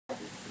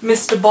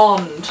Mr.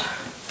 Bond,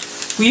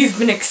 we've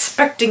been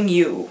expecting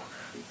you.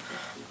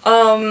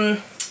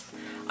 I'm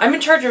in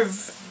charge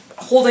of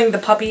holding the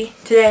puppy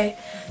today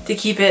to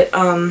keep it,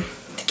 to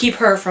keep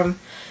her from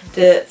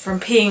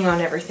peeing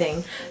on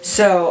everything.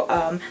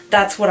 So,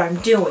 that's what I'm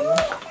doing.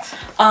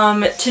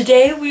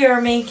 Today we are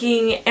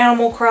making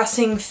Animal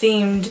Crossing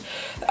themed,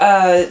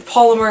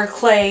 polymer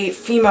clay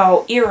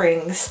Fimo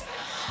earrings.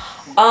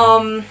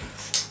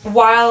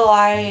 While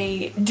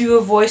I do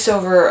a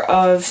voiceover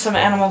of some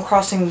Animal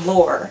Crossing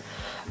lore.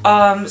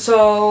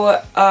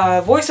 Voiceover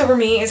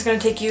me is going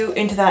to take you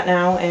into that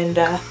now and,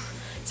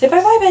 say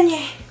bye-bye,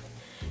 Benye.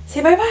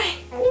 Say bye-bye.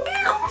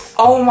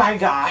 Oh my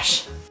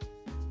gosh.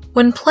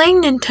 When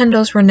playing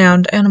Nintendo's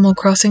renowned Animal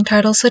Crossing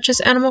titles such as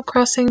Animal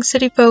Crossing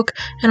City Folk,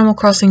 Animal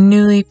Crossing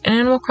New Leaf, and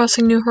Animal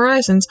Crossing New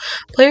Horizons,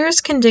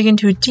 players can dig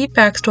into a deep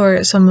backstory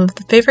of some of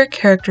the favorite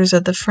characters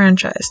of the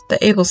franchise,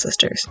 the Able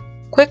Sisters.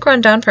 Quick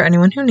rundown for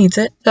anyone who needs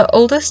it. The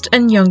oldest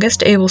and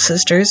youngest Able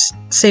Sisters,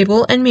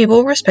 Sable and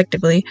Mabel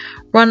respectively,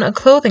 run a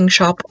clothing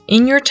shop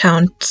in your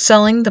town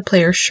selling the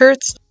player's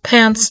shirts,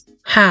 pants,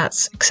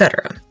 hats,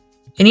 etc.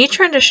 In each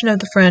rendition of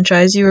the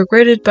franchise, you are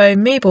greeted by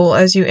Mabel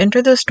as you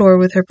enter the store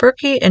with her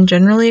perky and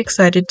generally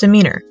excited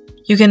demeanor.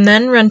 You can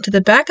then run to the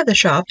back of the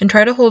shop and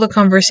try to hold a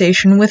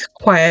conversation with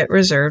quiet,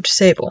 reserved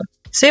Sable.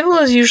 Sable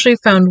is usually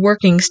found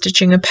working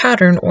stitching a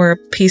pattern or a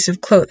piece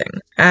of clothing.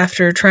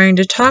 After trying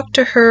to talk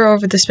to her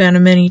over the span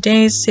of many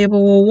days,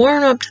 Sable will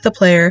warm up to the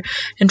player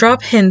and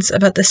drop hints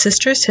about the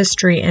sisters'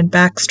 history and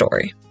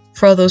backstory.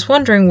 For all those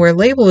wondering where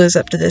Label is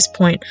up to this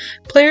point,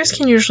 players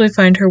can usually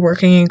find her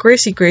working in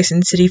Gracie Grace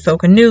in City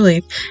Folk and New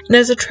Leaf, and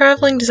as a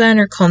traveling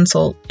designer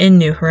consult in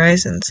New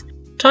Horizons.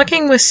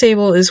 Talking with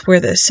Sable is where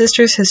the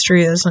sisters'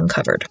 history is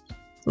uncovered.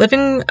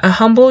 Living a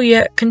humble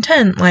yet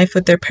content life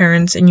with their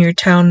parents in your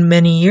town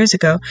many years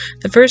ago,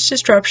 the first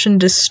disruption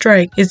to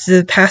strike is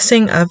the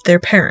passing of their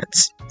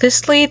parents.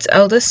 This leads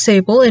eldest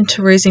Sable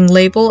into raising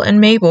Label and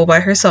Mabel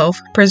by herself,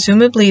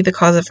 presumably the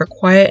cause of her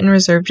quiet and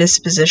reserved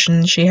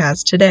disposition she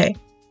has today.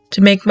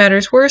 To make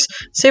matters worse,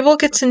 Sable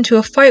gets into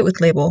a fight with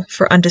Label,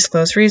 for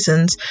undisclosed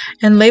reasons,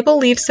 and Label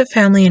leaves the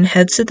family and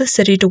heads to the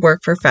city to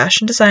work for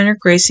fashion designer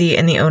Gracie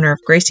and the owner of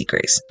Gracie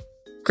Grace.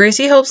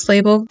 Gracie helps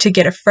Label to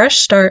get a fresh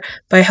start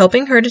by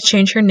helping her to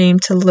change her name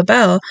to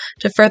LaBelle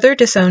to further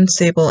disown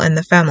Sable and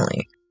the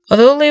family.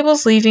 Although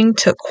Label's leaving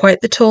took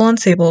quite the toll on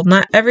Sable,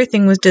 not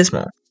everything was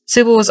dismal.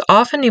 Sable was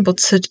often able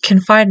to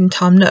confide in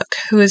Tom Nook,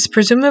 who is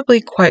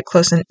presumably quite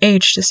close in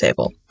age to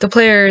Sable. The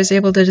player is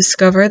able to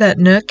discover that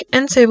Nook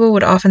and Sable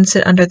would often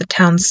sit under the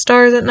town's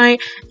stars at night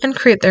and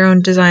create their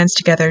own designs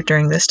together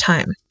during this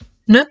time.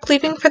 Nook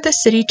leaving for the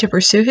city to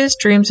pursue his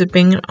dreams of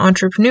being an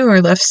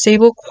entrepreneur left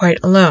Sable quite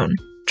alone.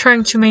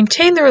 Trying to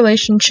maintain the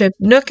relationship,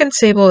 Nook and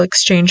Sable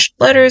exchanged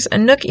letters,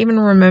 and Nook even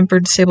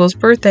remembered Sable's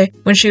birthday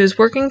when she was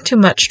working too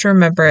much to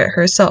remember it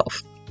herself.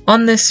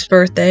 On this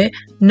birthday,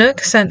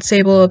 Nook sent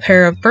Sable a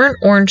pair of burnt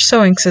orange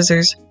sewing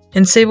scissors,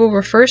 and Sable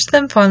refers to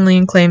them fondly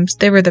and claims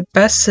they were the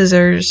best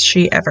scissors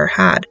she ever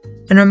had,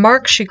 and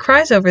remarks she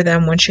cries over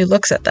them when she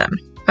looks at them.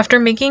 After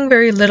making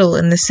very little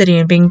in the city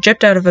and being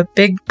gypped out of a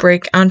big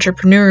break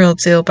entrepreneurial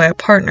deal by a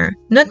partner,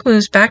 Nook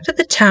moves back to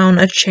the town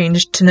a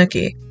changed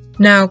Tanuki.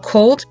 Now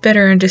cold,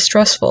 bitter, and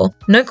distrustful,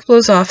 Nook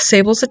blows off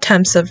Sable's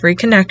attempts of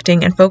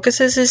reconnecting and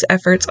focuses his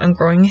efforts on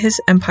growing his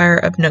empire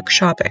of Nook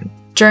shopping.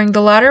 During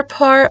the latter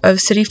part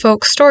of City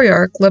Folk's story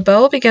arc,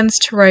 LaBelle begins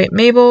to write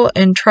Mabel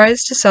and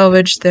tries to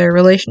salvage their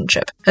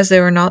relationship, as they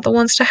were not the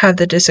ones to have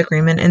the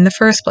disagreement in the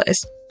first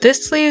place.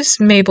 This leaves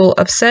Mabel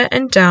upset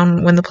and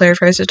down when the player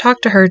tries to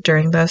talk to her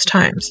during those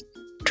times.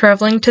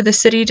 Traveling to the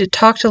city to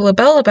talk to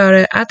LaBelle about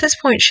it, at this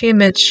point she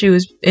admits she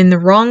was in the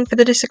wrong for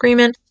the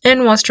disagreement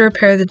and wants to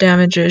repair the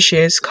damages she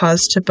has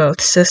caused to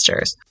both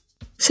sisters.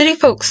 City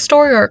Folk's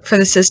story arc for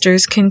the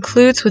sisters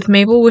concludes with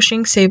Mabel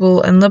wishing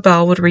Sable and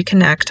LaBelle would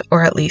reconnect,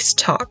 or at least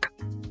talk.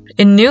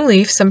 In New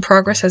Leaf, some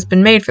progress has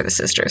been made for the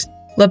sisters.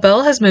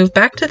 LaBelle has moved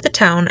back to the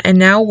town and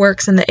now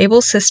works in the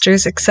Able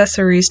Sisters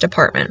accessories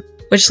department,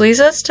 which leads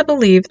us to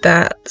believe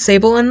that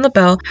Sable and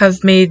LaBelle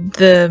have made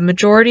the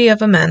majority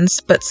of amends,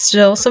 but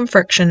still some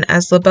friction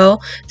as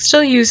LaBelle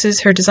still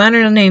uses her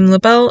designer name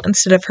LaBelle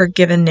instead of her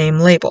given name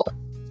Label.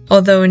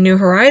 Although in New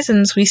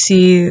Horizons we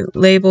see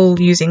Label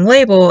using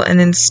Label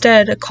and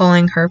instead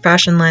calling her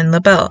fashion line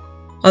LaBelle,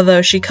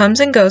 although she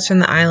comes and goes from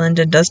the island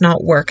and does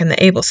not work in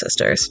the Able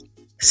Sisters.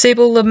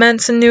 Sable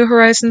laments in New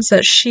Horizons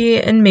that she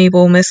and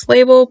Mabel miss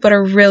Label, but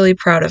are really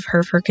proud of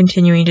her for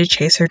continuing to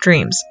chase her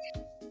dreams.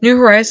 New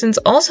Horizons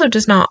also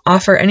does not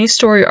offer any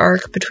story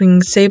arc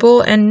between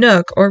Sable and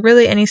Nook, or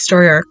really any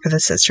story arc for the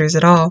sisters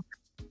at all.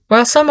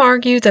 While some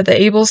argue that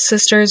the Able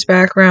Sisters'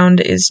 background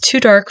is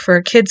too dark for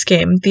a kids'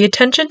 game, the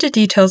attention to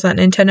details that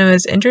Nintendo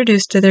has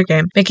introduced to their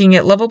game, making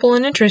it lovable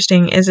and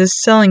interesting, is a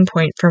selling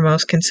point for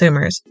most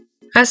consumers.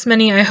 As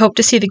many, I hope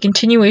to see the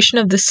continuation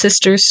of the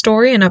sisters'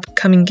 story in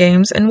upcoming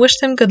games, and wish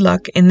them good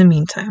luck in the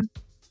meantime.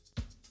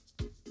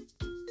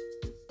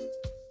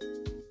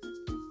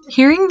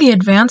 Hearing the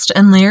advanced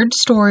and layered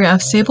story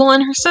of Sable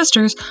and her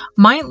sisters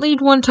might lead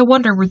one to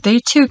wonder where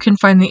they too can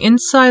find the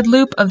inside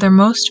loop of their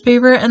most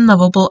favorite and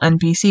lovable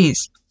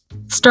NPCs.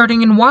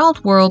 Starting in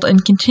Wild World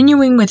and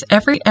continuing with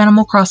every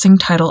Animal Crossing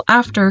title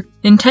after,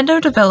 Nintendo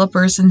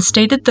developers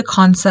instated the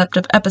concept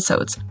of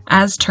episodes,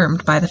 as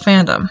termed by the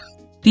fandom.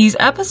 These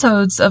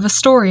episodes of a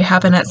story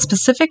happen at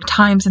specific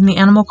times in the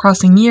Animal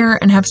Crossing year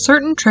and have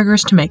certain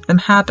triggers to make them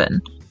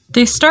happen.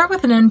 They start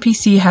with an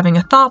NPC having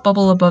a thought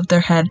bubble above their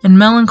head and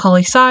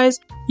melancholy sighs.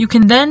 You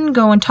can then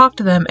go and talk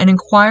to them and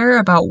inquire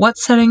about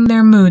what's setting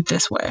their mood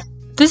this way.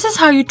 This is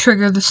how you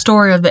trigger the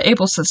story of the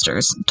Able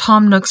sisters,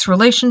 Tom Nook's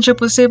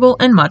relationship with Sable,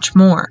 and much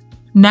more.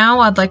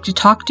 Now I'd like to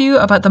talk to you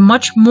about the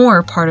much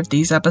more part of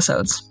these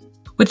episodes.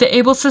 With the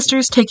Able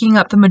sisters taking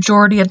up the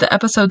majority of the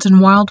episodes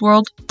in Wild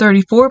World,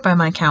 34 by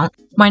my count,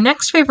 my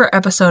next favorite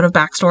episode of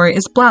backstory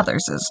is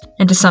Blathers',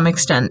 and to some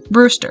extent,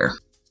 Brewster.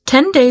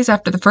 10 days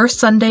after the first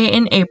Sunday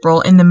in April,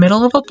 in the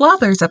middle of a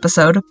Blathers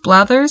episode,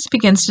 Blathers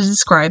begins to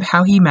describe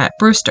how he met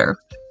Brewster.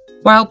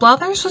 While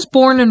Blathers was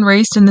born and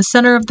raised in the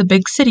center of the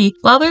big city,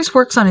 Blathers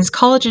works on his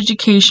college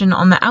education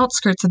on the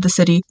outskirts of the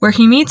city, where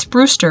he meets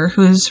Brewster,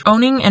 who is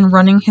owning and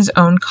running his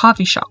own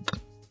coffee shop.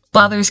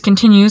 Blathers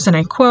continues, and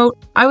I quote,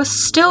 "I was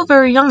still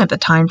very young at the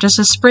time, just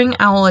a spring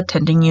owl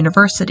attending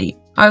university.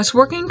 I was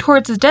working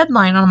towards a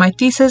deadline on my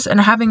thesis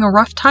and having a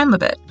rough time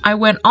of it. I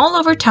went all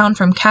over town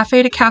from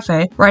cafe to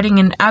cafe, writing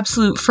in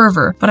absolute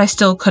fervor, but I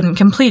still couldn't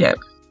complete it.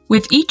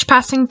 With each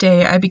passing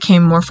day, I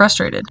became more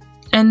frustrated.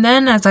 And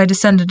then, as I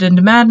descended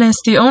into madness,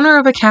 the owner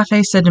of a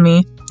cafe said to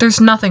me,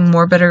 'There's nothing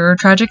more bitter or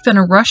tragic than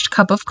a rushed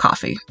cup of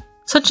coffee.'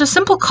 Such a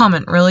simple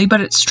comment, really,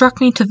 but it struck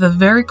me to the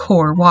very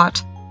core,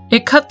 Watt.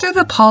 It cut through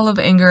the pall of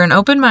anger and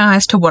opened my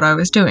eyes to what I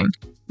was doing.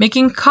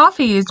 Making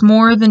coffee is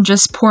more than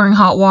just pouring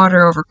hot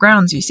water over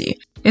grounds, you see.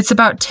 It's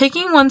about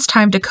taking one's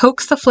time to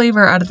coax the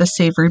flavor out of the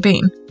savory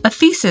bean. A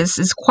thesis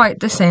is quite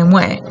the same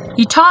way.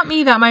 He taught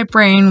me that my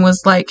brain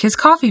was like his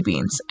coffee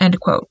beans." End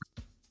quote.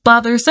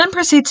 Blathers then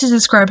proceeds to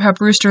describe how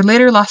Brewster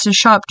later lost his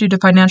shop due to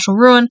financial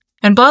ruin,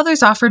 and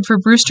Blathers offered for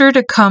Brewster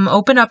to come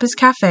open up his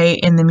cafe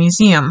in the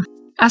museum.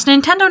 As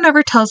Nintendo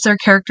never tells their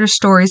characters'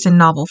 stories in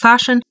novel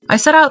fashion, I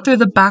set out through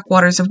the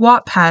backwaters of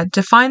Wattpad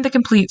to find the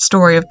complete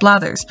story of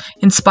Blathers,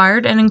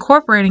 inspired and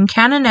incorporating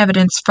canon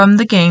evidence from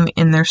the game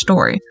in their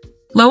story.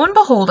 Lo and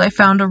behold, I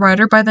found a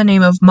writer by the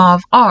name of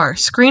Maeve R,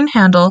 screen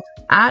handle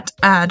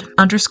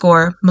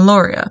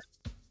 @ad_Meloria.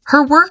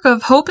 Her work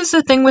of Hope is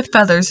a Thing with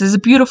Feathers is a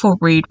beautiful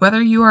read,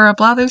 whether you are a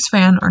Blathers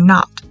fan or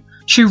not.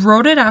 She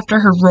wrote it after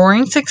her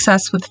roaring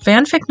success with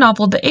fanfic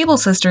novel The Able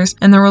Sisters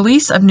and the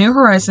release of New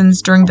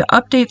Horizons during the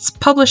updates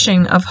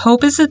publishing of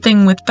Hope is a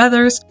Thing with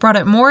Feathers brought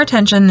it more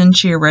attention than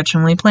she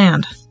originally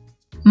planned.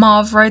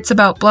 Maeve writes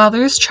about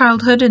Blathers'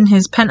 childhood in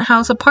his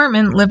penthouse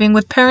apartment living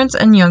with parents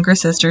and younger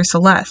sister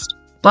Celeste.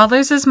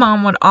 Blathers'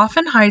 mom would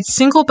often hide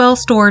single bell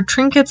stored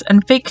trinkets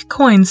and fake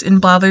coins in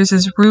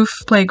Blathers' roof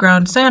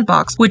playground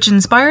sandbox, which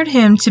inspired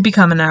him to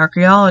become an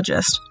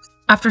archaeologist.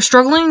 After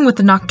struggling with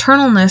the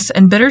nocturnalness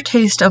and bitter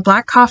taste of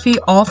black coffee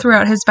all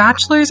throughout his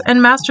bachelor's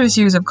and master's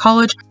years of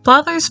college,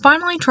 Blathers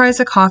finally tries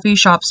a coffee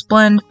shop's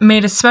blend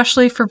made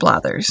especially for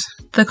Blathers.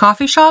 The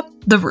coffee shop,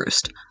 The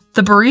Roost.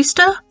 The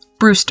barista,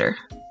 Brewster.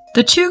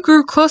 The two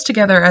grew close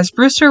together as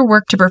Brewster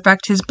worked to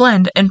perfect his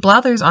blend and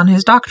Blathers on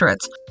his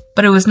doctorates,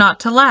 but it was not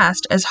to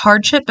last as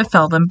hardship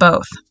befell them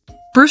both.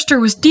 Brewster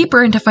was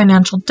deeper into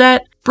financial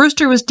debt,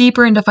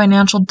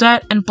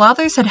 and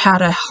Blathers had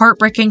had a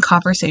heartbreaking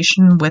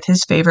conversation with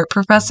his favorite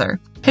professor.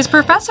 His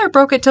professor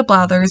broke it to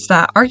Blathers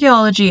that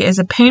archaeology is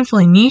a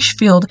painfully niche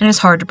field and is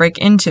hard to break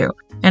into,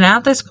 and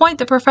at this point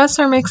the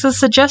professor makes a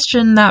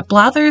suggestion that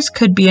Blathers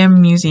could be a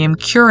museum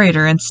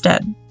curator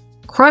instead.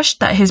 Crushed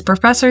that his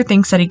professor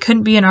thinks that he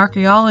couldn't be an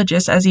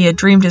archaeologist as he had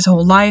dreamed his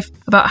whole life,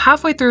 about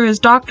halfway through his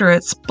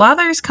doctorates,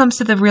 Blathers comes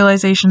to the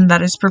realization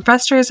that his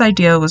professor's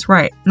idea was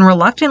right, and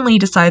reluctantly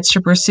decides to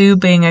pursue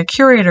being a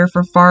curator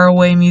for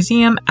faraway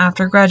museum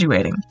after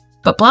graduating.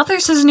 But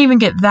Blathers doesn't even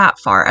get that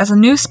far, as a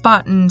new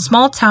spot in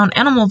small-town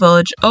Animal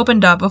Village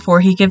opened up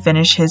before he could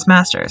finish his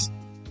master's.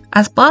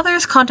 As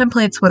Blathers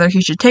contemplates whether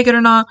he should take it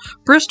or not,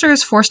 Brewster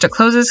is forced to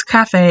close his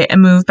cafe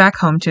and move back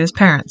home to his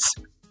parents.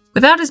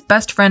 Without his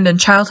best friend and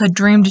childhood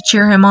dream to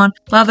cheer him on,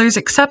 Blathers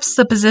accepts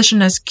the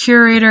position as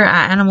curator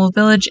at Animal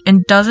Village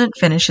and doesn't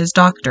finish his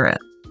doctorate.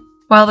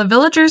 While the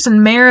villagers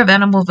and mayor of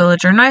Animal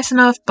Village are nice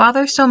enough,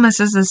 Blathers still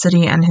misses the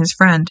city and his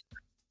friend.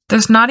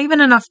 There's not even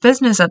enough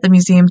business at the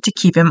museum to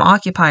keep him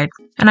occupied.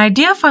 An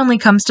idea finally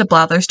comes to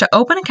Blathers to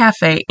open a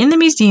cafe in the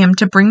museum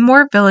to bring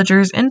more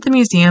villagers into the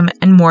museum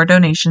and more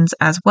donations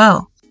as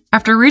well.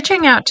 After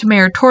reaching out to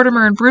Mayor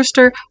Tortimer and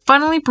Brewster,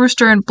 finally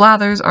Brewster and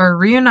Blathers are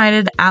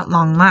reunited at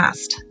long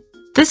last.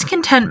 This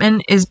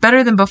contentment is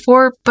better than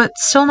before, but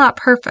still not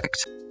perfect.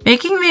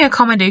 Making the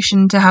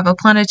accommodation to have a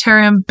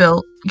planetarium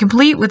built,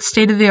 complete with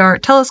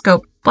state-of-the-art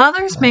telescope,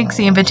 Blathers makes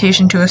the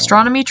invitation to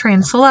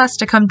astronomy-trained Celeste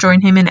to come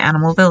join him in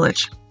Animal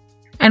Village.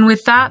 And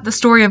with that, the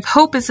story of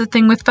Hope is a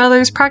Thing with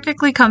Feathers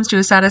practically comes to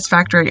a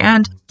satisfactory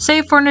end,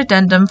 save for an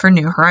addendum for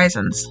New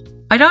Horizons.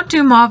 I don't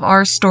do Maeve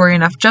R's story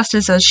enough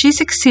justice, as she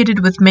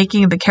succeeded with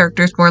making the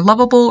characters more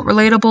lovable,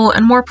 relatable,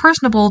 and more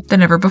personable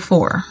than ever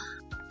before.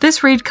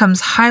 This read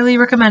comes highly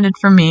recommended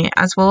from me,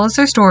 as well as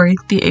their story,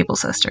 The Able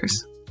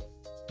Sisters.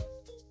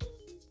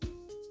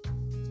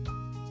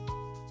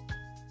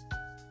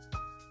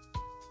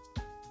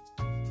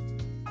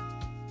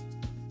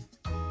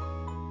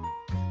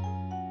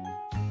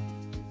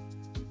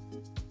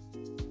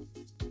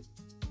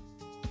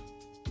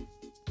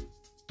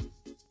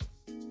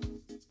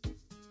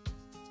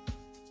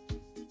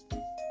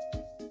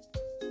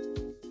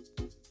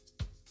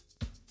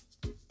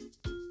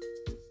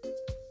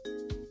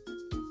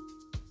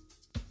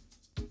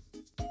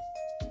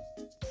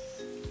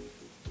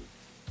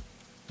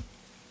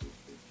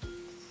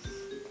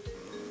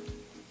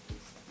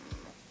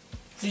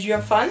 Did you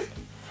have fun?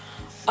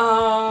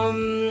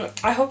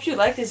 I hope you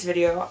like this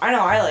video. I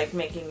know I like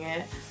making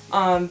it.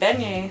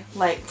 Benye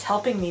liked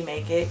helping me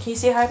make it. Can you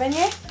say hi,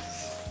 Benye?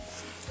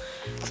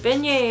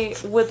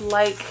 Benye would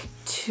like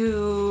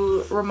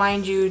to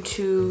remind you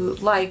to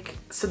like,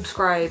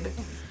 subscribe,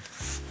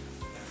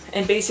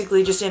 and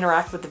basically just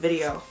interact with the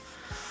video.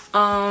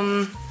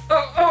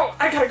 Oh,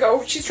 I gotta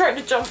go. She's trying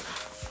to jump.